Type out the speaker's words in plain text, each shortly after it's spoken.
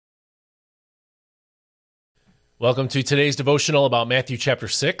Welcome to today's devotional about Matthew chapter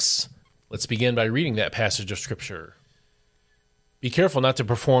 6. Let's begin by reading that passage of Scripture. Be careful not to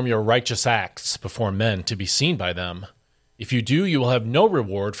perform your righteous acts before men to be seen by them. If you do, you will have no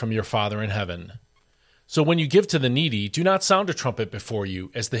reward from your Father in heaven. So when you give to the needy, do not sound a trumpet before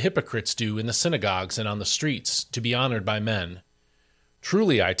you, as the hypocrites do in the synagogues and on the streets, to be honored by men.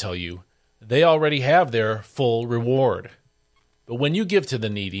 Truly, I tell you, they already have their full reward. But when you give to the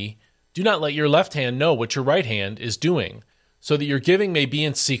needy, do not let your left hand know what your right hand is doing, so that your giving may be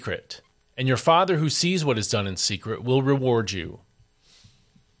in secret, and your Father who sees what is done in secret will reward you.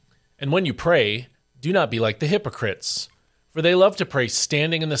 And when you pray, do not be like the hypocrites, for they love to pray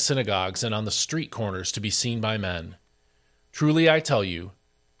standing in the synagogues and on the street corners to be seen by men. Truly I tell you,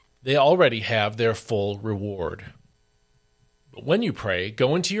 they already have their full reward. But when you pray,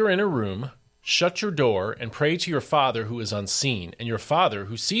 go into your inner room, shut your door, and pray to your Father who is unseen, and your Father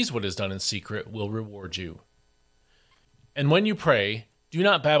who sees what is done in secret will reward you. And when you pray, do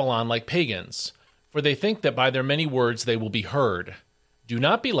not babble on like pagans, for they think that by their many words they will be heard. Do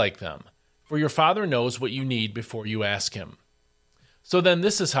not be like them, for your Father knows what you need before you ask him. So then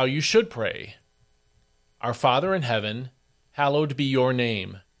this is how you should pray. Our Father in heaven, hallowed be your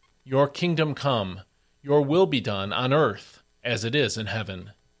name. Your kingdom come, your will be done on earth as it is in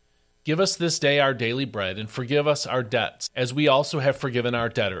heaven. Give us this day our daily bread, and forgive us our debts, as we also have forgiven our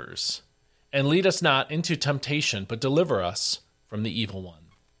debtors. And lead us not into temptation, but deliver us from the evil one.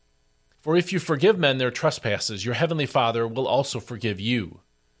 For if you forgive men their trespasses, your heavenly Father will also forgive you.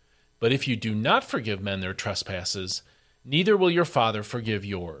 But if you do not forgive men their trespasses, neither will your Father forgive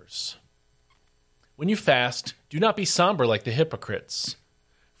yours. When you fast, do not be somber like the hypocrites,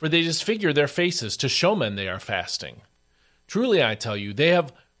 for they disfigure their faces to show men they are fasting. Truly I tell you, they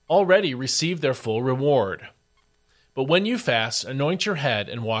have already received their full reward. But when you fast, anoint your head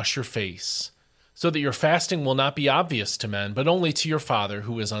and wash your face, so that your fasting will not be obvious to men, but only to your Father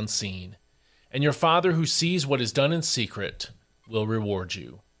who is unseen. And your Father who sees what is done in secret will reward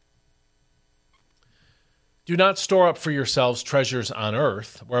you. Do not store up for yourselves treasures on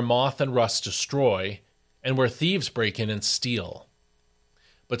earth, where moth and rust destroy, and where thieves break in and steal.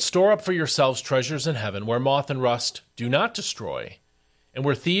 But store up for yourselves treasures in heaven, where moth and rust do not destroy, and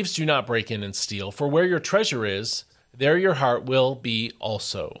where thieves do not break in and steal. For where your treasure is, there your heart will be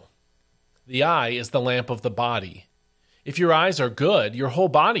also. The eye is the lamp of the body. If your eyes are good, your whole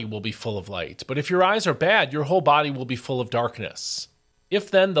body will be full of light. But if your eyes are bad, your whole body will be full of darkness.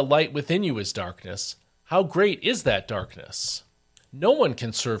 If then the light within you is darkness, how great is that darkness? No one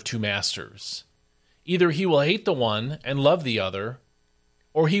can serve two masters. Either he will hate the one and love the other,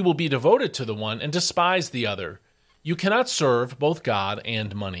 or he will be devoted to the one and despise the other. You cannot serve both God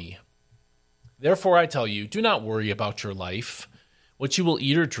and money. Therefore I tell you, do not worry about your life, what you will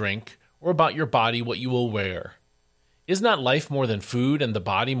eat or drink, or about your body, what you will wear. Is not life more than food, and the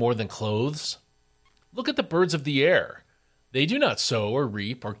body more than clothes? Look at the birds of the air. They do not sow or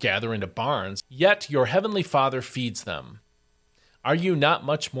reap or gather into barns, yet your heavenly Father feeds them. Are you not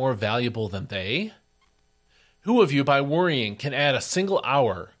much more valuable than they? Who of you, by worrying, can add a single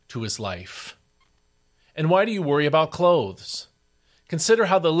hour to his life? And why do you worry about clothes? Consider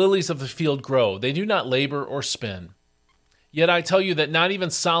how the lilies of the field grow. They do not labor or spin. Yet I tell you that not even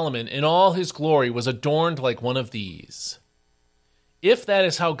Solomon in all his glory was adorned like one of these. If that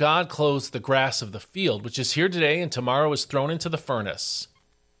is how God clothes the grass of the field, which is here today and tomorrow is thrown into the furnace,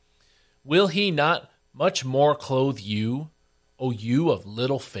 will he not much more clothe you, O you of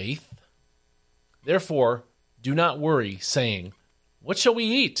little faith? Therefore, do not worry, saying, what shall we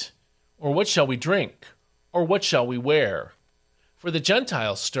eat? Or what shall we drink? Or what shall we wear? For the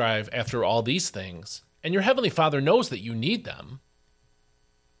Gentiles strive after all these things, and your heavenly Father knows that you need them.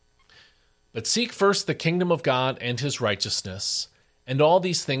 But seek first the kingdom of God and his righteousness, and all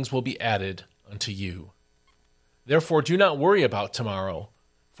these things will be added unto you. Therefore do not worry about tomorrow,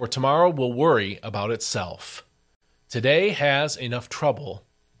 for tomorrow will worry about itself. Today has enough trouble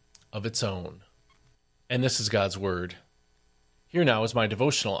of its own. And this is God's word. Here now is my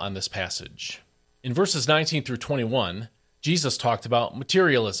devotional on this passage. In verses 19 through 21, Jesus talked about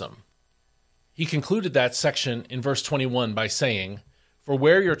materialism. He concluded that section in verse 21 by saying, for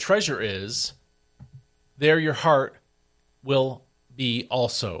where your treasure is, there your heart will be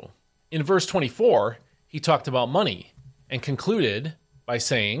also. In verse 24, he talked about money and concluded by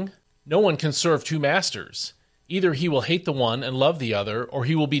saying, no one can serve two masters. Either he will hate the one and love the other, or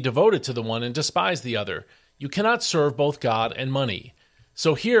he will be devoted to the one and despise the other. You cannot serve both God and money.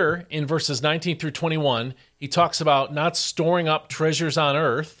 So here in verses 19 through 21, he talks about not storing up treasures on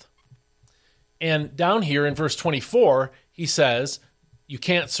earth. And down here in verse 24, he says, you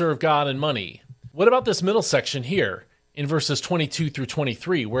can't serve God and money. What about this middle section here in verses 22 through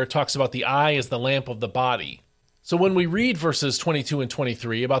 23, where it talks about the eye as the lamp of the body? So when we read verses 22 and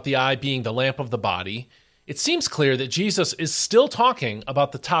 23 about the eye being the lamp of the body, it seems clear that Jesus is still talking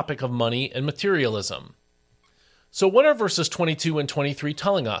about the topic of money and materialism. So what are verses 22 and 23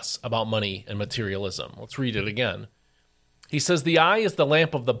 telling us about money and materialism? Let's read it again. He says, the eye is the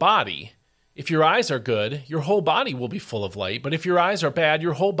lamp of the body. If your eyes are good, your whole body will be full of light, but if your eyes are bad,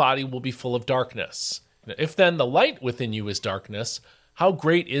 your whole body will be full of darkness. If then the light within you is darkness, how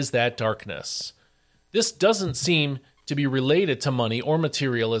great is that darkness? This doesn't seem to be related to money or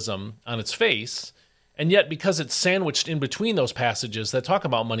materialism on its face, and yet because it's sandwiched in between those passages that talk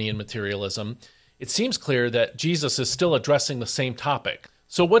about money and materialism, it seems clear that Jesus is still addressing the same topic.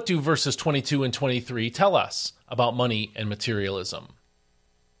 So what do verses 22 and 23 tell us about money and materialism?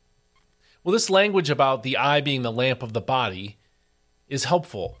 Well, this language about the eye being the lamp of the body is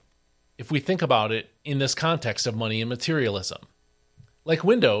helpful if we think about it in this context of money and materialism. Like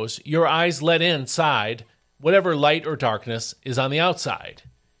windows, your eyes let inside whatever light or darkness is on the outside.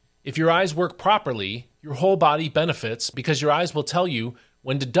 If your eyes work properly, your whole body benefits because your eyes will tell you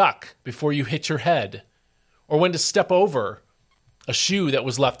when to duck before you hit your head, or when to step over a shoe that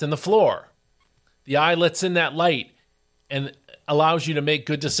was left in the floor. The eye lets in that light and allows you to make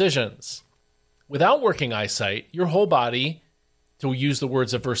good decisions. Without working eyesight, your whole body, to use the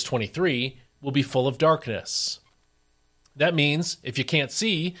words of verse 23, will be full of darkness. That means if you can't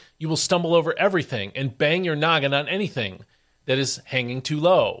see, you will stumble over everything and bang your noggin on anything that is hanging too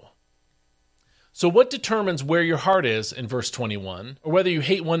low. So what determines where your heart is in verse 21, or whether you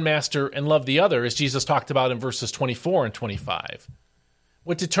hate one master and love the other, as Jesus talked about in verses 24 and 25?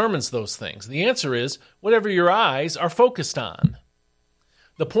 What determines those things? The answer is whatever your eyes are focused on.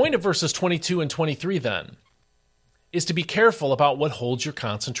 The point of verses 22 and 23, then, is to be careful about what holds your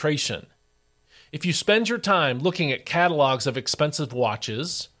concentration. If you spend your time looking at catalogs of expensive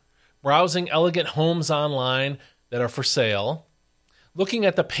watches, browsing elegant homes online that are for sale, looking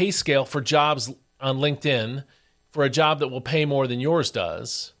at the pay scale for jobs on LinkedIn for a job that will pay more than yours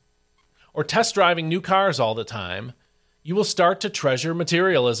does, or test driving new cars all the time, you will start to treasure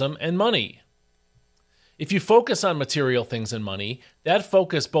materialism and money. If you focus on material things and money, that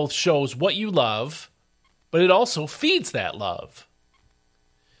focus both shows what you love, but it also feeds that love.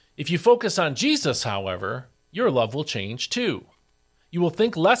 If you focus on Jesus, however, your love will change too. You will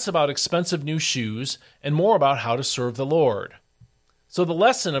think less about expensive new shoes and more about how to serve the Lord. So the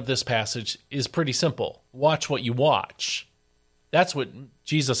lesson of this passage is pretty simple. Watch what you watch. That's what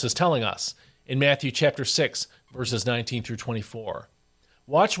Jesus is telling us in Matthew chapter 6, verses 19 through 24.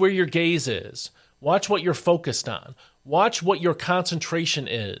 Watch where your gaze is. Watch what you're focused on. Watch what your concentration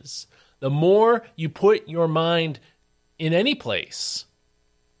is. The more you put your mind in any place,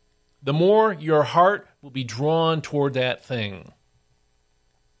 the more your heart will be drawn toward that thing.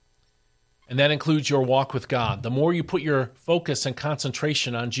 And that includes your walk with God. The more you put your focus and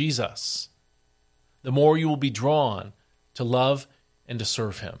concentration on Jesus, the more you will be drawn to love and to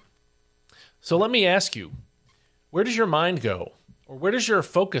serve him. So let me ask you, where does your mind go? Or where does your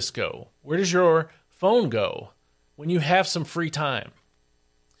focus go? Where does your phone go when you have some free time?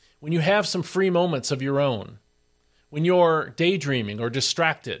 When you have some free moments of your own? When you're daydreaming or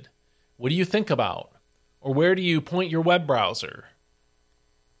distracted? What do you think about? Or where do you point your web browser?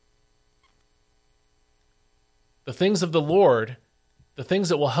 The things of the Lord, the things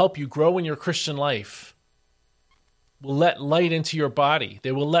that will help you grow in your Christian life, will let light into your body.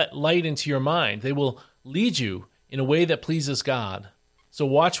 They will let light into your mind. They will lead you in a way that pleases God. So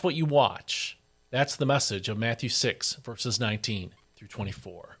watch what you watch. That's the message of Matthew 6, verses 19 through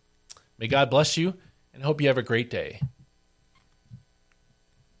 24. May God bless you, and hope you have a great day.